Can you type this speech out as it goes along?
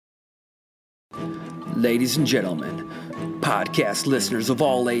Ladies and gentlemen, podcast listeners of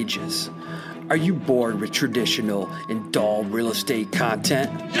all ages, are you bored with traditional and dull real estate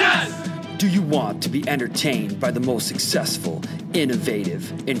content? Yes! Do you want to be entertained by the most successful,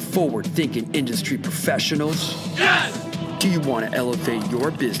 innovative, and forward-thinking industry professionals? Yes! Do you want to elevate your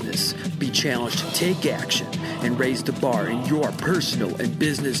business, be challenged to take action, and raise the bar in your personal and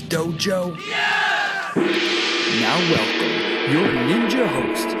business dojo? Yeah! Now welcome your ninja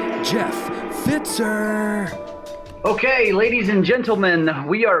host, Jeff Pfitzer. Okay, ladies and gentlemen,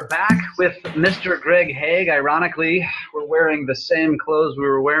 we are back with Mr. Greg Hague. Ironically, we're wearing the same clothes we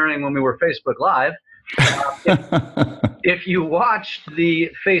were wearing when we were Facebook Live. If you watched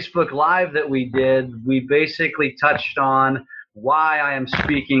the Facebook Live that we did, we basically touched on why I am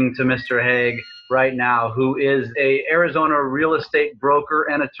speaking to Mr. Hague right now, who is an Arizona real estate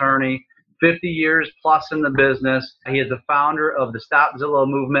broker and attorney, 50 years plus in the business. He is the founder of the Stop Zillow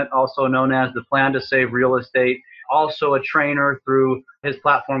Movement, also known as the Plan to Save Real Estate. Also a trainer through his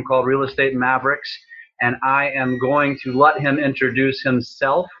platform called Real Estate Mavericks. And I am going to let him introduce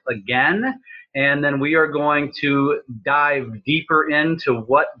himself again. And then we are going to dive deeper into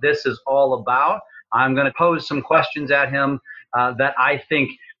what this is all about. I'm going to pose some questions at him that I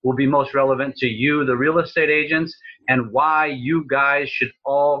think will be most relevant to you, the real estate agents, and why you guys should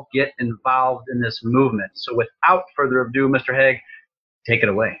all get involved in this movement. So without further ado, Mr. Hague, take it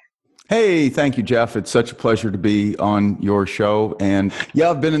away. Hey, thank you, Jeff. It's such a pleasure to be on your show. And yeah,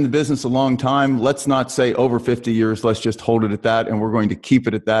 I've been in the business a long time. Let's not say over 50 years. Let's just hold it at that. And we're going to keep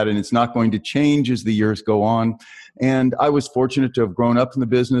it at that. And it's not going to change as the years go on. And I was fortunate to have grown up in the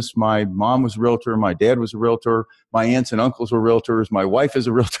business. My mom was a realtor. My dad was a realtor. My aunts and uncles were realtors. My wife is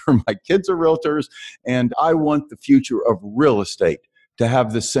a realtor. My kids are realtors. And I want the future of real estate to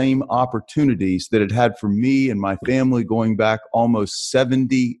have the same opportunities that it had for me and my family going back almost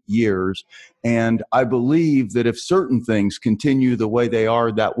 70 years. And I believe that if certain things continue the way they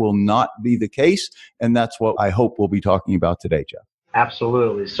are, that will not be the case. And that's what I hope we'll be talking about today, Jeff.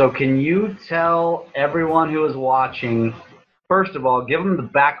 Absolutely. So can you tell everyone who is watching, first of all, give them the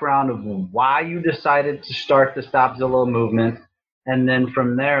background of why you decided to start the Stop Zillow movement? And then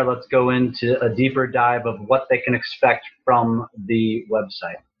from there, let's go into a deeper dive of what they can expect from the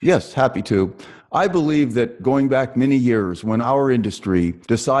website. Yes, happy to. I believe that going back many years when our industry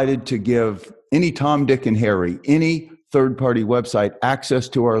decided to give any Tom, Dick, and Harry, any third-party website access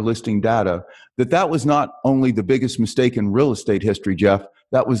to our listing data, that was not only the biggest mistake in real estate history, Jeff,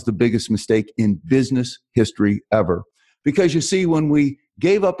 that was the biggest mistake in business history ever. Because you see, when we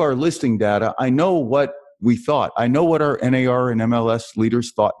gave up our listing data, I know what we thought. I know what our NAR and MLS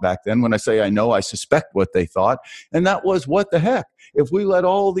leaders thought back then. When I say I know, I suspect what they thought. And that was, what the heck? If we let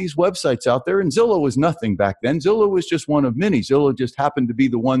all these websites out there, and Zillow was nothing back then. Zillow was just one of many. Zillow just happened to be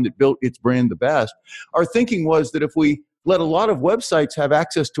the one that built its brand the best. Our thinking was that if we let a lot of websites have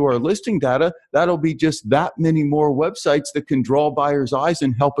access to our listing data, that'll be just that many more websites that can draw buyers' eyes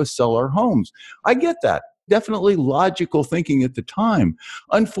and help us sell our homes. I get that. Definitely logical thinking at the time.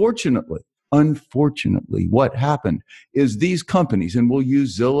 Unfortunately, what happened is these companies, and we'll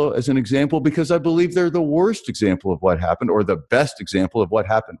use Zillow as an example because I believe they're the worst example of what happened or the best example of what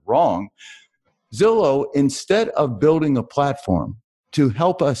happened wrong. Zillow, instead of building a platform to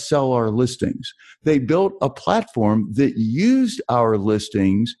help us sell our listings, they built a platform that used our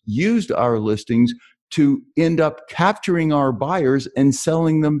listings to end up capturing our buyers and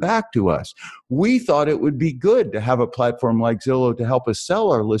selling them back to us. We thought it would be good to have a platform like Zillow to help us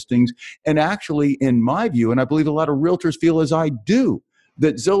sell our listings. And actually, in my view, and I believe a lot of realtors feel as I do,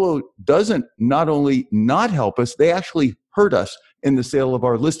 that Zillow doesn't not only not help us, they actually hurt us in the sale of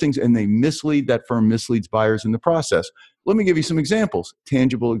our listings, and they mislead. That firm misleads buyers in the process. Let me give you some examples,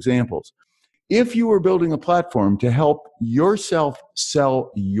 tangible examples. If you were building a platform to help yourself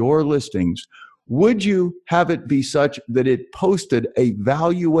sell your listings, would you have it be such that it posted a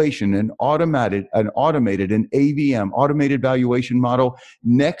valuation, an automated, an AVM, automated valuation model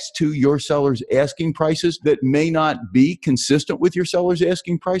next to your seller's asking prices that may not be consistent with your seller's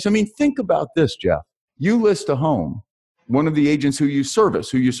asking price? I mean, think about this, Jeff. You list a home. One of the agents who you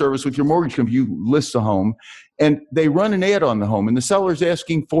service with your mortgage company, you list a home, and they run an ad on the home, and the seller's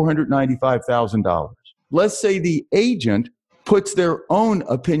asking $495,000. Let's say the agent puts their own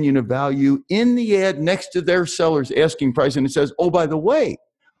opinion of value in the ad next to their seller's asking price, and it says, oh, by the way,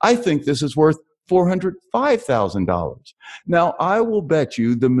 I think this is worth $405,000. Now, I will bet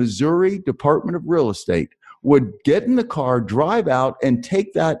you the Missouri Department of Real Estate would get in the car, drive out, and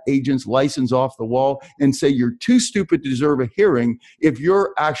take that agent's license off the wall and say, you're too stupid to deserve a hearing if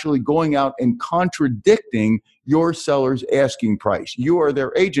you're actually going out and contradicting your seller's asking price. You are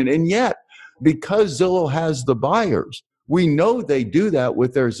their agent. And yet, because Zillow has the buyers, we know they do that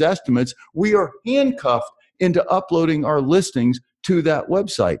with their Zestimates. We are handcuffed into uploading our listings to that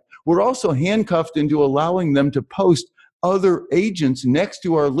website. We're also handcuffed into allowing them to post other agents next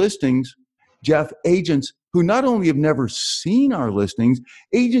to our listings, Jeff, agents who not only have never seen our listings,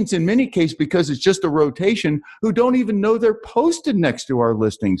 agents in many cases, because it's just a rotation, who don't even know they're posted next to our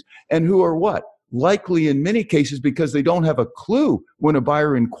listings, and who are what? Likely in many cases, because they don't have a clue when a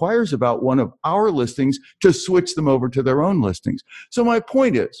buyer inquires about one of our listings, to switch them over to their own listings. So my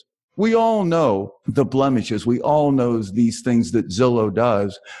point is, we all know the blemishes. We all know these things that Zillow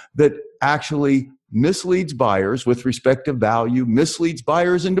does that actually misleads buyers with respect to value, misleads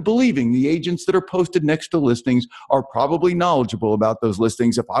buyers into believing the agents that are posted next to listings are probably knowledgeable about those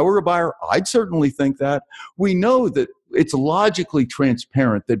listings. If I were a buyer, I'd certainly think that. We know that it's logically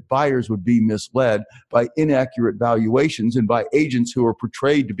transparent that buyers would be misled by inaccurate valuations and by agents who are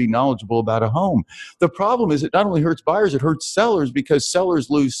portrayed to be knowledgeable about a home. The problem is it not only hurts buyers, it hurts sellers, because sellers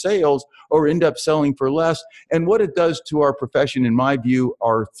lose sales or end up selling for less. And what it does to our profession, in my view,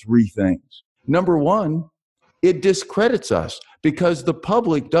 are three things. Number one, it discredits us because the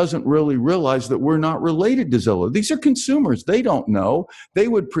public doesn't really realize that we're not related to Zillow. These are consumers. They don't know. They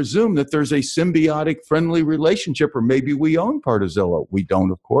would presume that there's a symbiotic, friendly relationship, or maybe we own part of Zillow. We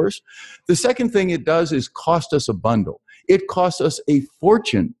don't, of course. The second thing it does is cost us a bundle. It costs us a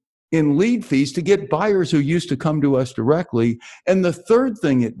fortune in lead fees to get buyers who used to come to us directly. And the third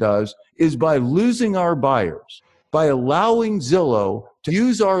thing it does is, by losing our buyers, by allowing Zillow to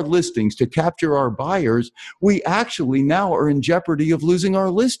use our listings to capture our buyers, we actually now are in jeopardy of losing our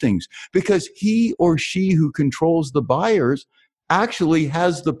listings, because he or she who controls the buyers actually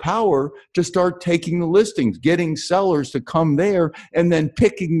has the power to start taking the listings, getting sellers to come there, and then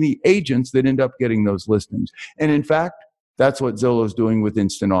picking the agents that end up getting those listings. And in fact, that's what Zillow is doing with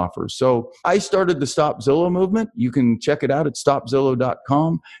instant offers. So I started the Stop Zillow movement. You can check it out at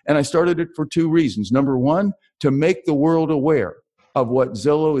stopzillow.com. And I started it for two reasons. Number one, to make the world aware of what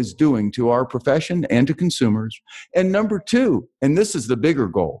Zillow is doing to our profession and to consumers. And number two, and this is the bigger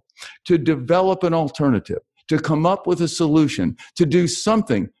goal, to develop an alternative, to come up with a solution, to do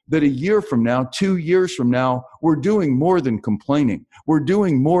something that a year from now, 2 years from now, we're doing more than complaining. We're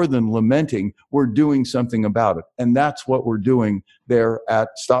doing more than lamenting. We're doing something about it. And that's what we're doing there at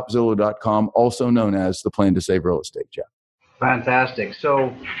stopzillow.com, also known as the Plan to Save Real Estate, Jeff. Fantastic.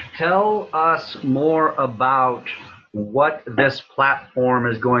 So tell us more about what this platform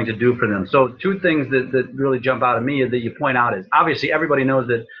is going to do for them. So two things that really jump out at me that you point out is, obviously everybody knows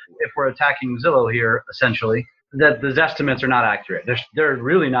that if we're attacking Zillow here, essentially, that the Zestimates are not accurate. They're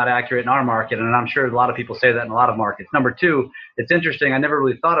really not accurate in our market, and I'm sure a lot of people say that in a lot of markets. Number two, it's interesting, I never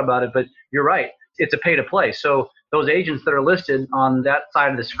really thought about it, but you're right. It's a pay-to-play. So those agents that are listed on that side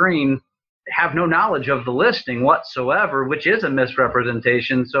of the screen have no knowledge of the listing whatsoever, which is a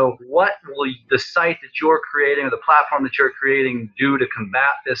misrepresentation. So what will the site that you're creating, or the platform that you're creating, do to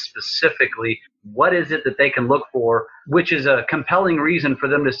combat this specifically? What is it that they can look for, which is a compelling reason for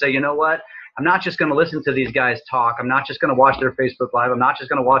them to say, you know what, I'm not just going to listen to these guys talk. I'm not just going to watch their Facebook Live. I'm not just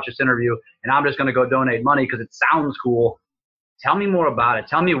going to watch this interview, and I'm just going to go donate money because it sounds cool. Tell me more about it.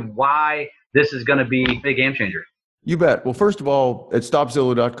 Tell me why this is going to be a big game changer. You bet. Well, first of all, at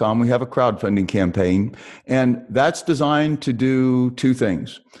stopzillow.com, we have a crowdfunding campaign, and that's designed to do two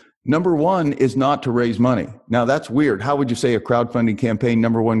things. Number one is not to raise money. Now, that's weird. How would you say a crowdfunding campaign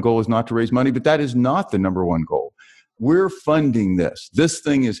number one goal is not to raise money? But that is not the number one goal. We're funding this. This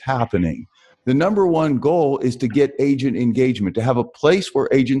thing is happening. The number one goal is to get agent engagement, to have a place where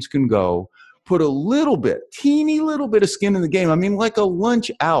agents can go, put a little bit, teeny little bit of skin in the game. I mean, like a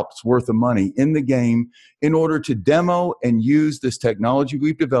lunch out's worth of money in the game, in order to demo and use this technology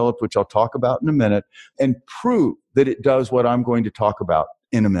we've developed, which I'll talk about in a minute, and prove that it does what I'm going to talk about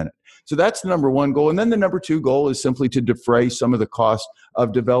in a minute. So that's the number one goal. And then the number two goal is simply to defray some of the cost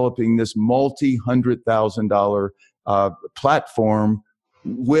of developing this multi-$100,000 platform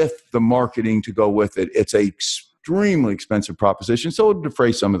with the marketing to go with it. It's a extremely expensive proposition, so it'll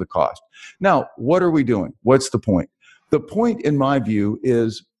defray some of the cost. Now, what are we doing? What's the point? The point, in my view,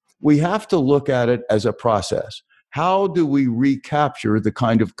 is we have to look at it as a process. How do we recapture the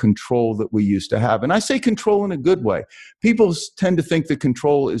kind of control that we used to have? And I say control in a good way. People tend to think that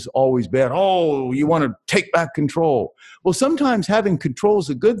control is always bad. Oh, you want to take back control. Well, sometimes having control is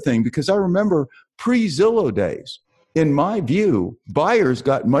a good thing, because I remember pre-Zillow days, in my view, buyers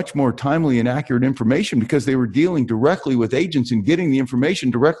got much more timely and accurate information because they were dealing directly with agents and getting the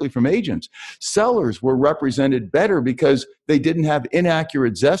information directly from agents. Sellers were represented better because they didn't have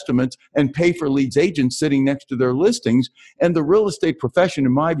inaccurate estimates and pay for leads agents sitting next to their listings. And the real estate profession,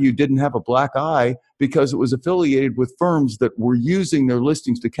 in my view, didn't have a black eye because it was affiliated with firms that were using their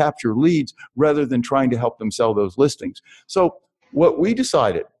listings to capture leads rather than trying to help them sell those listings. So what we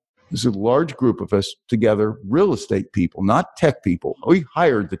decided, there's a large group of us together, real estate people, not tech people. We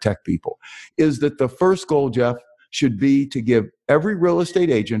hired the tech people. Is that the first goal, Jeff, should be to give every real estate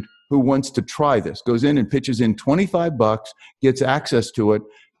agent who wants to try this, goes in and pitches in $25, gets access to it,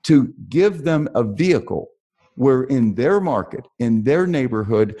 to give them a vehicle where in their market, in their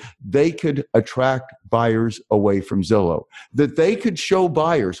neighborhood, they could attract buyers away from Zillow. That they could show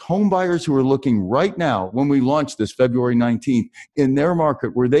buyers, home buyers who are looking right now, when we launched this February 19th, in their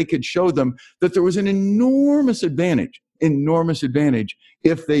market, where they could show them that there was an enormous advantage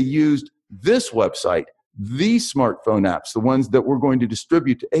if they used this website, these smartphone apps, the ones that we're going to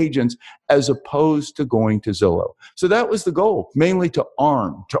distribute to agents, as opposed to going to Zillow. So that was the goal, mainly to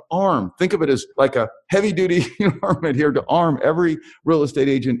arm. Think of it as like a heavy-duty armament here, to arm every real estate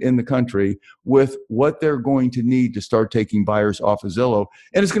agent in the country with what they're going to need to start taking buyers off of Zillow.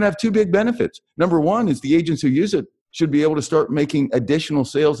 And it's going to have two big benefits. Number one is the agents who use it should be able to start making additional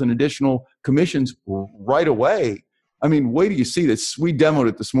sales and additional commissions right away. I mean, wait till you see this. We demoed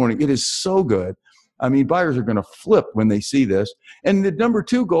it this morning. It is so good. I mean, buyers are going to flip when they see this. And the number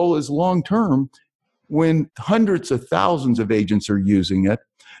two goal is long-term. When hundreds of thousands of agents are using it,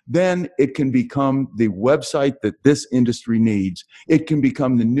 then it can become the website that this industry needs. It can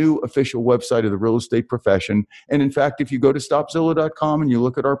become the new official website of the real estate profession. And in fact, if you go to stopzillow.com and you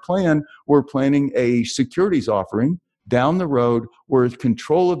look at our plan, we're planning a securities offering down the road where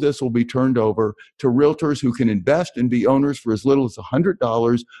control of this will be turned over to realtors who can invest and be owners for as little as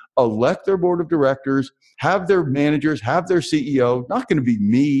 $100, elect their board of directors, have their managers, have their CEO, not going to be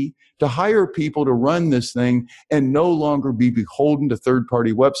me, to hire people to run this thing and no longer be beholden to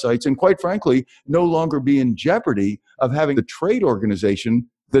third-party websites, and quite frankly, no longer be in jeopardy of having the trade organization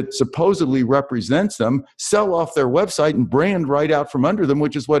that supposedly represents them sell off their website and brand right out from under them,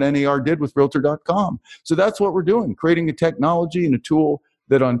 which is what NAR did with Realtor.com. So that's what we're doing, creating a technology and a tool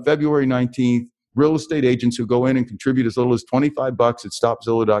that on February 19th, real estate agents who go in and contribute as little as $25 at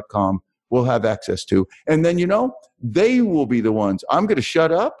StopZillow.com will have access to. And then, they will be the ones. I'm going to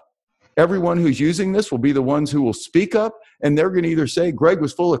shut up. Everyone who's using this will be the ones who will speak up, and they're going to either say Greg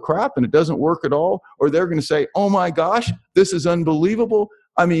was full of crap and it doesn't work at all, or they're going to say, oh my gosh, this is unbelievable.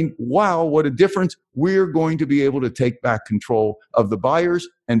 I mean, wow, what a difference. We're going to be able to take back control of the buyers.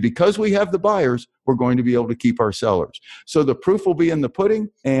 And because we have the buyers, we're going to be able to keep our sellers. So the proof will be in the pudding.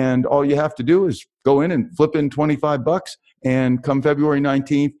 And all you have to do is go in and flip in $25. And come February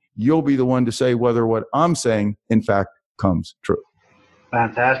 19th, you'll be the one to say whether what I'm saying, in fact, comes true.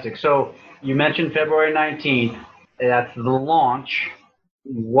 Fantastic. So you mentioned February 19th. That's the launch.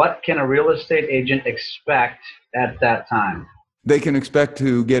 What can a real estate agent expect at that time? They can expect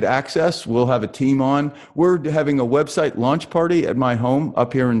to get access. We'll have a team on. We're having a website launch party at my home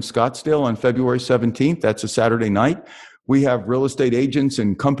up here in Scottsdale on February 17th. That's a Saturday night. We have real estate agents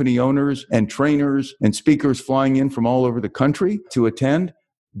and company owners and trainers and speakers flying in from all over the country to attend.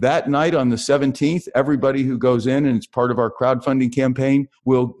 That night on the 17th, everybody who goes in and it's part of our crowdfunding campaign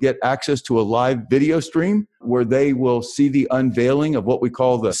will get access to a live video stream where they will see the unveiling of what we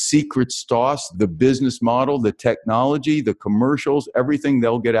call the secret sauce, the business model, the technology, the commercials, everything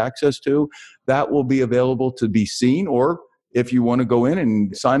they'll get access to. That will be available to be seen. Or if you want to go in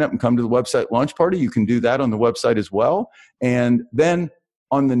and sign up and come to the website launch party, you can do that on the website as well. And then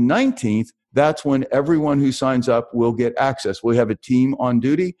on the 19th, that's when everyone who signs up will get access. We have a team on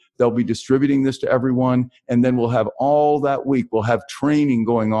duty. They'll be distributing this to everyone. And then we'll have all that week, we'll have training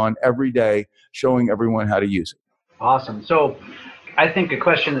going on every day, showing everyone how to use it. Awesome. So I think a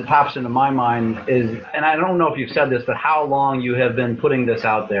question that pops into my mind is, and I don't know if you've said this, but how long you have been putting this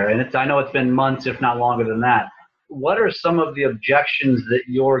out there. And I know it's been months, if not longer than that. What are some of the objections that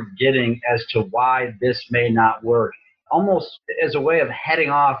you're getting as to why this may not work? Almost as a way of heading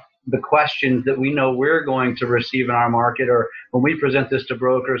off the questions that we know we're going to receive in our market, or when we present this to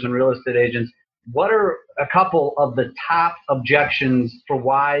brokers and real estate agents, what are a couple of the top objections for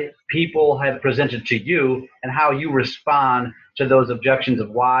why people have presented to you and how you respond to those objections of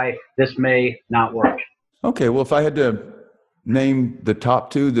why this may not work? Okay, well, if I had to name the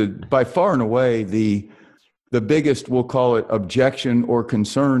top two, by far and away, the The biggest, we'll call it objection or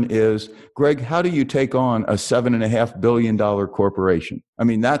concern is, Greg, how do you take on a $7.5 billion corporation? I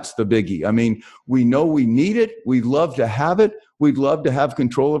mean, that's the biggie. I mean, we know we need it. We'd love to have it. We'd love to have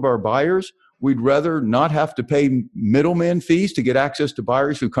control of our buyers. We'd rather not have to pay middleman fees to get access to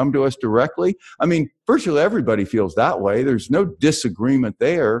buyers who come to us directly. I mean, virtually everybody feels that way. There's no disagreement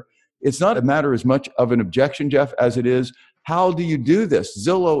there. It's not a matter as much of an objection, Jeff, as it is, how do you do this?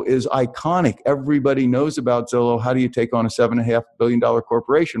 Zillow is iconic. Everybody knows about Zillow. How do you take on a $7.5 billion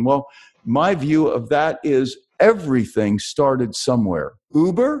corporation? Well, my view of that is everything started somewhere.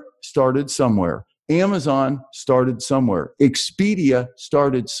 Uber started somewhere. Amazon started somewhere. Expedia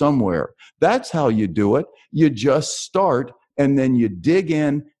started somewhere. That's how you do it. You just start, and then you dig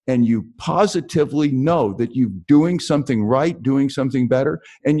in, and you positively know that you're doing something right, doing something better,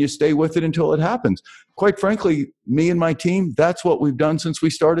 and you stay with it until it happens. Quite frankly, me and my team, that's what we've done since we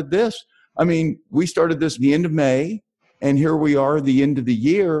started this. I mean, we started this the end of May, and here we are the end of the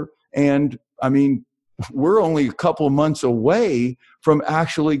year. And I mean, we're only a couple of months away from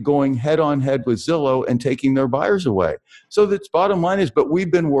actually going head on head with Zillow and taking their buyers away. So that's bottom line is, but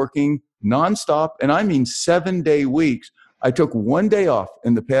we've been working nonstop, and I mean 7-day weeks. I took one day off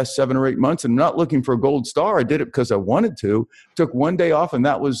in the past 7 or 8 months, and I'm not looking for a gold star. I did it because I wanted to. Took one day off, and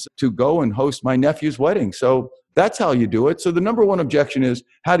that was to go and host my nephew's wedding. So that's how you do it. So the number one objection is,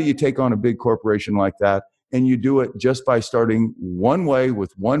 how do you take on a big corporation like that? And you do it just by starting one way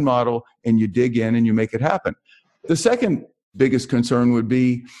with one model, and you dig in and you make it happen. The second biggest concern would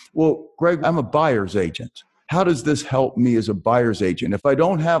be, well, Greg, I'm a buyer's agent. How does this help me as a buyer's agent? If I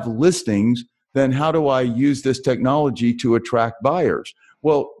don't have listings, then how do I use this technology to attract buyers?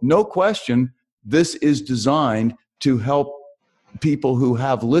 Well, no question, this is designed to help people who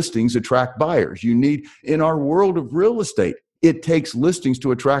have listings attract buyers. You need, in our world of real estate, it takes listings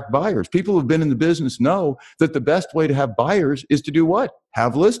to attract buyers. People who've been in the business know that the best way to have buyers is to do what?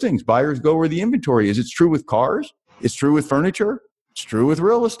 Have listings. Buyers go where the inventory is. It's true with cars. It's true with furniture. It's true with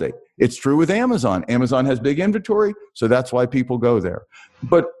real estate. It's true with Amazon. Amazon has big inventory, so that's why people go there.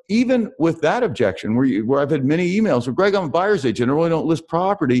 But even with that objection, where I've had many emails, well, Greg, I'm a buyer's agent. I really don't list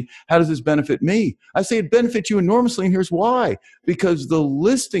property. How does this benefit me? I say it benefits you enormously, and here's why. Because the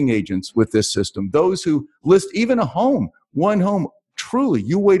listing agents with this system, those who list even a home, one home, truly,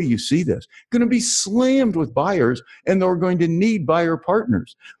 you wait till you see this, going to be slammed with buyers, and they're going to need buyer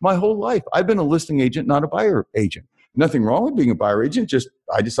partners. My whole life, I've been a listing agent, not a buyer agent. Nothing wrong with being a buyer agent, just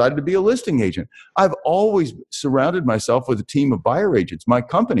I decided to be a listing agent. I've always surrounded myself with a team of buyer agents. My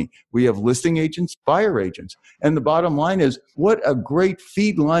company, we have listing agents, buyer agents. And the bottom line is, what a great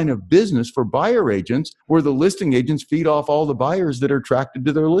feed line of business for buyer agents, where the listing agents feed off all the buyers that are attracted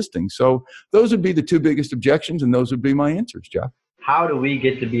to their listings. So those would be the two biggest objections, and those would be my answers, Jeff. How do we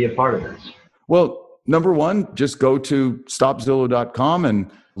get to be a part of this? Well, number one, just go to stopzillow.com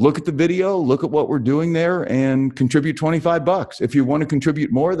and look at the video, look at what we're doing there, and contribute $25. If you want to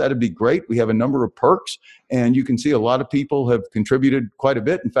contribute more, that'd be great. We have a number of perks, and you can see a lot of people have contributed quite a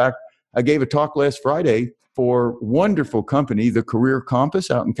bit. In fact, I gave a talk last Friday for wonderful company, the Career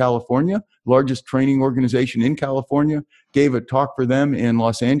Compass out in California, largest training organization in California, gave a talk for them in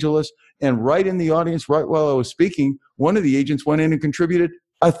Los Angeles. And right in the audience, right while I was speaking, one of the agents went in and contributed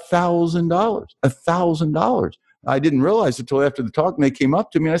 $1,000. I didn't realize it until after the talk, and they came up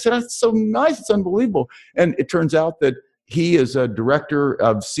to me and I said, that's so nice. It's unbelievable. And it turns out that he is a director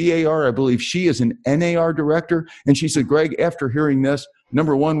of CAR. I believe she is an NAR director. And she said, Greg, after hearing this,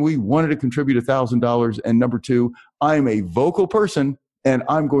 number one, we wanted to contribute $1,000. And number two, I'm a vocal person, and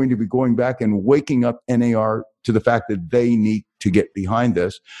I'm going to be going back and waking up NAR to the fact that they need to get behind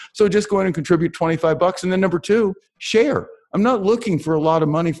this. So just go in and contribute $25. And then number two, share. I'm not looking for a lot of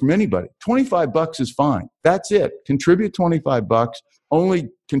money from anybody. $25 is fine. That's it. Contribute $25. Only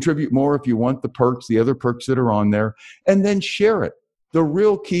contribute more if you want the perks, the other perks that are on there, and then share it. The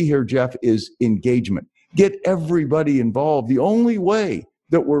real key here, Jeff, is engagement. Get everybody involved. The only way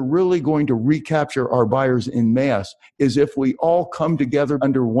that we're really going to recapture our buyers in mass is if we all come together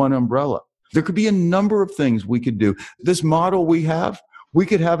under one umbrella. There could be a number of things we could do. This model we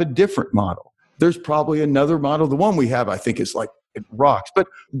could have a different model. There's probably another model. The one we have, I think, is like, it rocks. But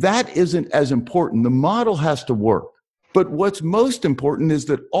that isn't as important. The model has to work. But what's most important is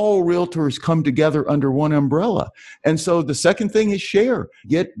that all realtors come together under one umbrella. And so the second thing is share,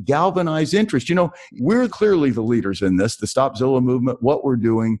 get galvanized interest. You know, we're clearly the leaders in this, the Stop Zillow Movement, what we're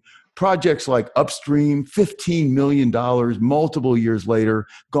doing. Projects like Upstream, $15 million, multiple years later,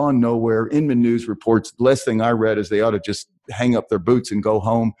 gone nowhere. Inman News reports, the last thing I read is they ought to just hang up their boots and go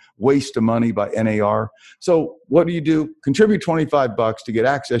home, waste of money by NAR. So what do? Contribute $25 to get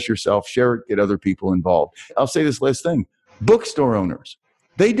access yourself, share it, get other people involved. I'll say this last thing. Bookstore owners,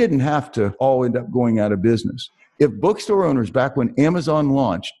 they didn't have to all end up going out of business. If bookstore owners, back when Amazon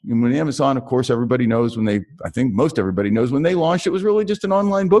launched, and when Amazon, of course, everybody knows I think most everybody knows when they launched, it was really just an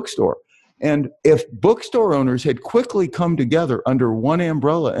online bookstore. And if bookstore owners had quickly come together under one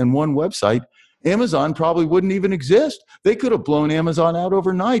umbrella and one website, Amazon probably wouldn't even exist. They could have blown Amazon out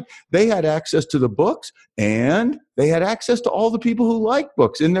overnight. They had access to the books, and they had access to all the people who like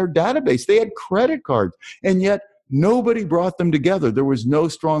books in their database. They had credit cards, and yet nobody brought them together. There was no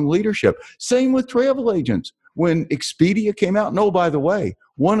strong leadership. Same with travel agents. When Expedia came out, and oh, by the way,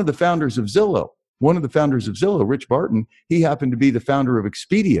 one of the founders of Zillow, Rich Barton, he happened to be the founder of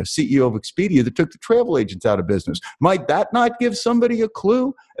Expedia, CEO of Expedia, that took the travel agents out of business. Might that not give somebody a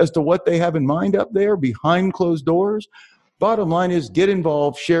clue as to what they have in mind up there behind closed doors? Bottom line is, get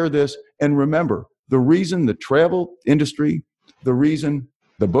involved, share this, and remember, the reason the travel industry, the reason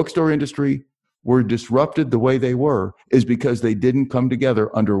the bookstore industry were disrupted the way they were is because they didn't come together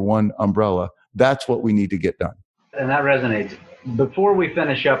under one umbrella. That's what we need to get done. And that resonates. Before we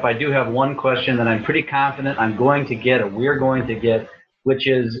finish up, I do have one question that I'm pretty confident I'm going to get, or we're going to get, which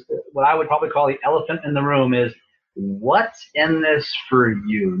is what I would probably call the elephant in the room is, what's in this for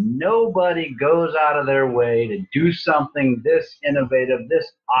you? Nobody goes out of their way to do something this innovative, this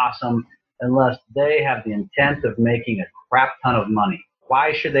awesome, unless they have the intent of making a crap ton of money.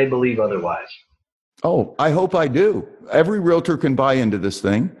 Why should they believe otherwise? Oh, I hope I do. Every realtor can buy into this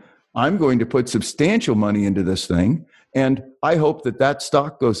thing. I'm going to put substantial money into this thing, and I hope that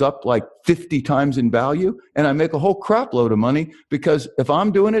stock goes up like 50 times in value, and I make a whole crap load of money, because if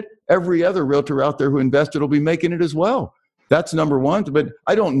I'm doing it, every other realtor out there who invested will be making it as well. That's number one. But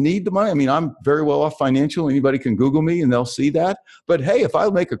I don't need the money. I mean, I'm very well off financially. Anybody can Google me and they'll see that. But hey, if I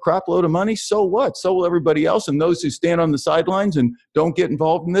make a crap load of money, so what? So will everybody else. And those who stand on the sidelines and don't get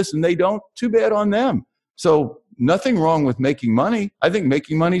involved in this, and they don't, too bad on them. So nothing wrong with making money. I think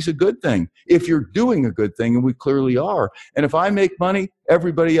making money is a good thing if you're doing a good thing, and we clearly are. And if I make money,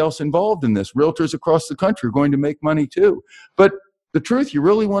 everybody else involved in this, realtors across the country, are going to make money too. But the truth, you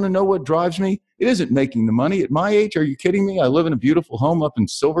really want to know what drives me? It isn't making the money. At my age, are you kidding me? I live in a beautiful home up in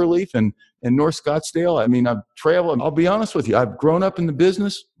Silverleaf and in North Scottsdale. I mean, I've traveled. I'll be honest with you. I've grown up in the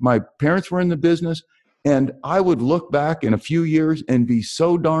business. My parents were in the business. And I would look back in a few years and be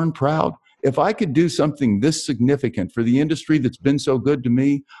so darn proud. If I could do something this significant for the industry that's been so good to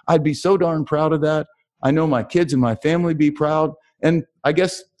me, I'd be so darn proud of that. I know my kids and my family be proud. And I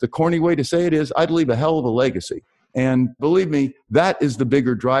guess the corny way to say it is, I'd leave a hell of a legacy. And believe me, that is the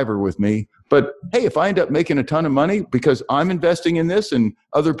bigger driver with me. But hey, if I end up making a ton of money because I'm investing in this and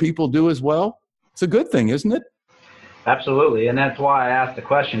other people do as well, it's a good thing, isn't it? Absolutely. And that's why I asked the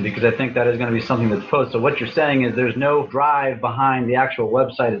question, because I think that is going to be something that's posted. So what you're saying is there's no drive behind the actual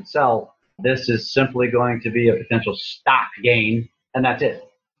website itself. This is simply going to be a potential stock gain, and that's it.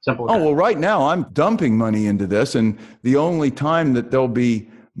 Simple. Oh, well, right now I'm dumping money into this, and the only time that there'll be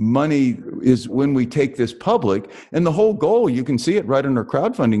money is when we take this public. And the whole goal, you can see it right on our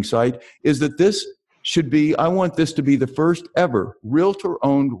crowdfunding site, is that this should be, I want this to be the first ever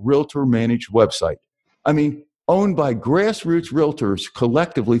realtor-owned, realtor-managed website. I mean, owned by grassroots realtors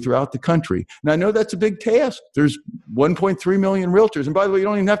collectively throughout the country. And I know that's a big task. There's 1.3 million realtors. And by the way, you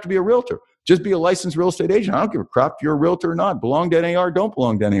don't even have to be a realtor. Just be a licensed real estate agent. I don't give a crap if you're a realtor or not. Belong to NAR, don't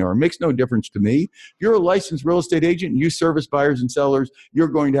belong to NAR. It makes no difference to me. If you're a licensed real estate agent and you service buyers and sellers, you're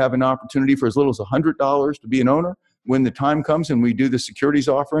going to have an opportunity for as little as $100 to be an owner when the time comes and we do the securities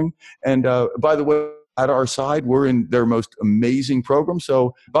offering. And by the way, at our side, we're in their most amazing program.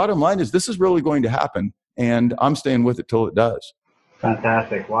 So bottom line is this is really going to happen, and I'm staying with it till it does.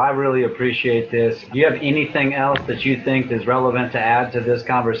 Fantastic. Well, I really appreciate this. Do you have anything else that you think is relevant to add to this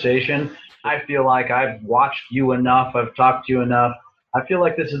conversation? I feel like I've watched you enough. I've talked to you enough. I feel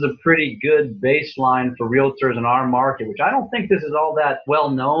like this is a pretty good baseline for realtors in our market, which I don't think this is all that well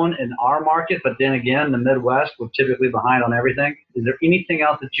known in our market. But then again, the Midwest, we're typically behind on everything. Is there anything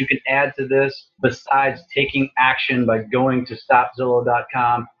else that you can add to this besides taking action by going to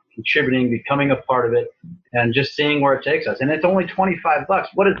stopzillow.com, contributing, becoming a part of it, and just seeing where it takes us? And it's only $25.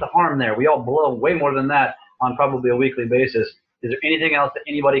 What is the harm there? We all blow way more than that on probably a weekly basis. Is there anything else that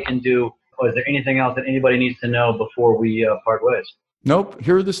anybody can do? Or is there anything else that anybody needs to know before we part ways? Nope.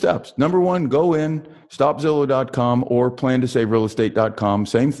 Here are the steps. Number one, go in, stopzillow.com or plantosaverealestate.com.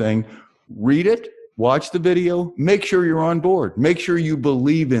 Same thing. Read it, watch the video, make sure you're on board. Make sure you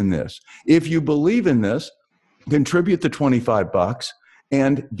believe in this. If you believe in this, contribute the $25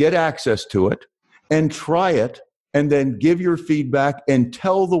 and get access to it and try it and then give your feedback and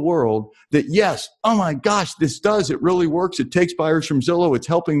tell the world that, yes, oh my gosh, it really works. It takes buyers from Zillow. It's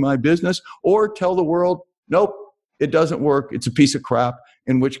helping my business. Or tell the world, nope, it doesn't work. It's a piece of crap,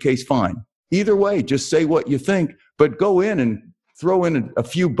 in which case, fine. Either way, just say what you think, but go in and throw in a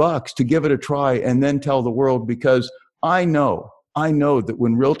few bucks to give it a try and then tell the world, because I know that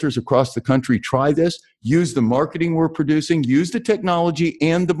when realtors across the country try this, use the marketing we're producing, use the technology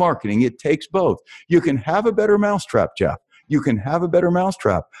and the marketing, it takes both. You can have a better mousetrap, Jeff. You can have a better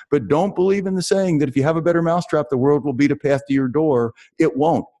mousetrap, but don't believe in the saying that if you have a better mousetrap, the world will beat a path to your door. It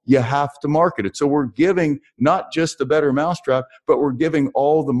won't. You have to market it. So we're giving not just the better mousetrap, but we're giving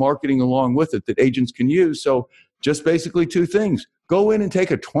all the marketing along with it that agents can use. So just basically two things. Go in and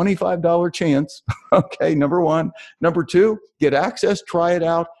take a $25 chance. Okay, number one. Number two, get access, try it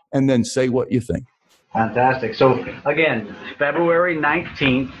out, and then say what you think. Fantastic. So again, February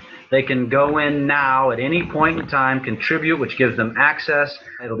 19th, they can go in now at any point in time, contribute, which gives them access.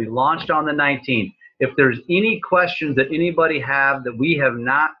 It'll be launched on the 19th. If there's any questions that anybody have that we have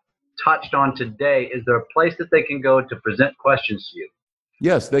not touched on today, is there a place that they can go to present questions to you?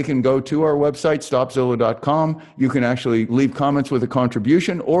 Yes, they can go to our website, stopzillow.com. You can actually leave comments with a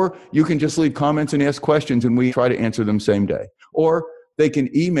contribution, or you can just leave comments and ask questions, and we try to answer them same day. Or they can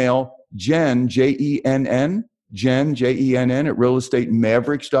email Jen, J-E-N-N, at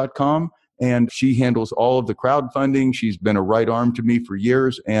realestatemaverics.com, and she handles all of the crowdfunding. She's been a right arm to me for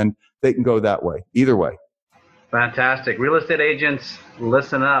years, and they can go that way, either way. Fantastic. Real estate agents,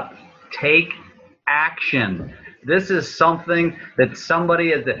 listen up. Take action. This is something that somebody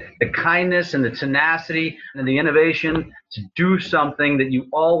has the kindness and the tenacity and the innovation to do something that you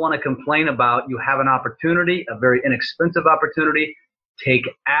all want to complain about. You have an opportunity, a very inexpensive opportunity. Take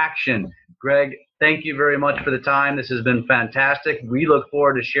action. Greg, thank you very much for the time. This has been fantastic. We look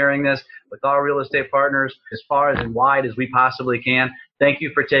forward to sharing this with our real estate partners as far as and wide as we possibly can. Thank you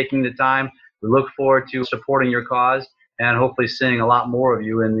for taking the time. We look forward to supporting your cause and hopefully seeing a lot more of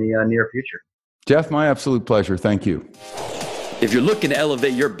you in the near future. Jeff, my absolute pleasure. Thank you. If you're looking to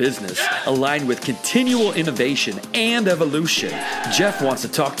elevate your business, aligned with continual innovation and evolution, Jeff wants to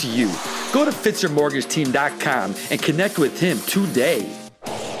talk to you. Go to PfitzerMortgageTeam.com and connect with him today.